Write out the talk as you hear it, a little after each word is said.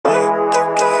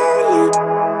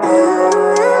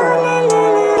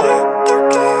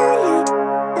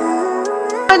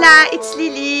Hola, it's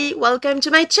Lily. Welcome to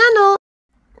my channel.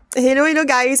 Hello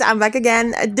guys, I'm back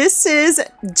again. This is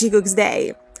Jikook's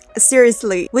day.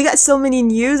 Seriously, we got so many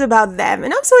news about them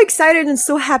and I'm so excited and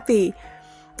so happy.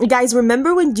 Guys,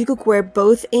 remember when Jikook were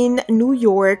both in New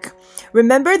York?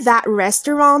 Remember that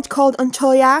restaurant called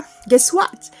Antoya? Guess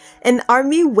what? An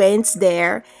army went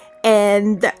there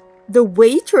and the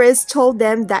waitress told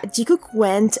them that Jikook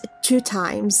went 2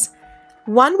 times.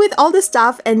 One with all the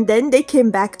stuff and then they came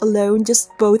back alone,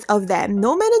 just both of them.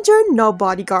 No manager, no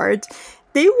bodyguard.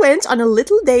 They went on a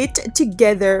little date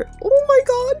together. Oh my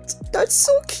god, that's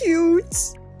so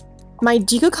cute. My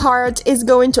Jikook heart is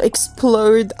going to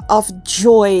explode of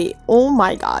joy. Oh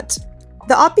my god.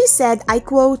 The OP said, I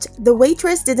quote, "The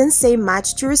waitress didn't say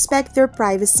much to respect their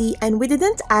privacy and we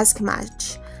didn't ask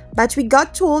much. But we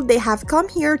got told they have come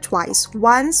here twice,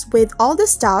 once with all the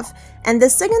stuff, and the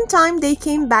second time they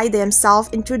came by themselves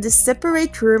into the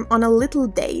separate room on a little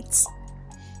date."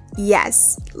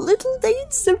 Yes, little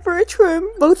date, separate room,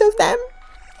 both of them.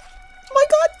 Oh my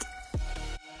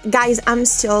god. Guys, I'm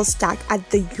still stuck at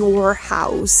the your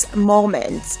house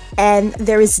moment, and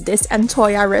there is this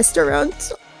Antoya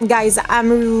restaurant. Guys,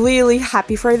 I'm really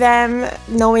happy for them,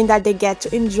 knowing that they get to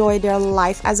enjoy their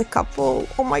life as a couple.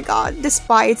 Oh my god,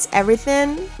 despite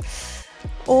everything.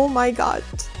 Oh my god.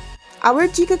 Our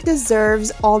Jikook deserves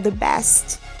all the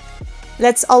best.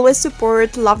 Let's always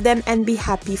support, love them, and be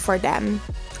happy for them.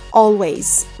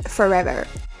 Always, forever.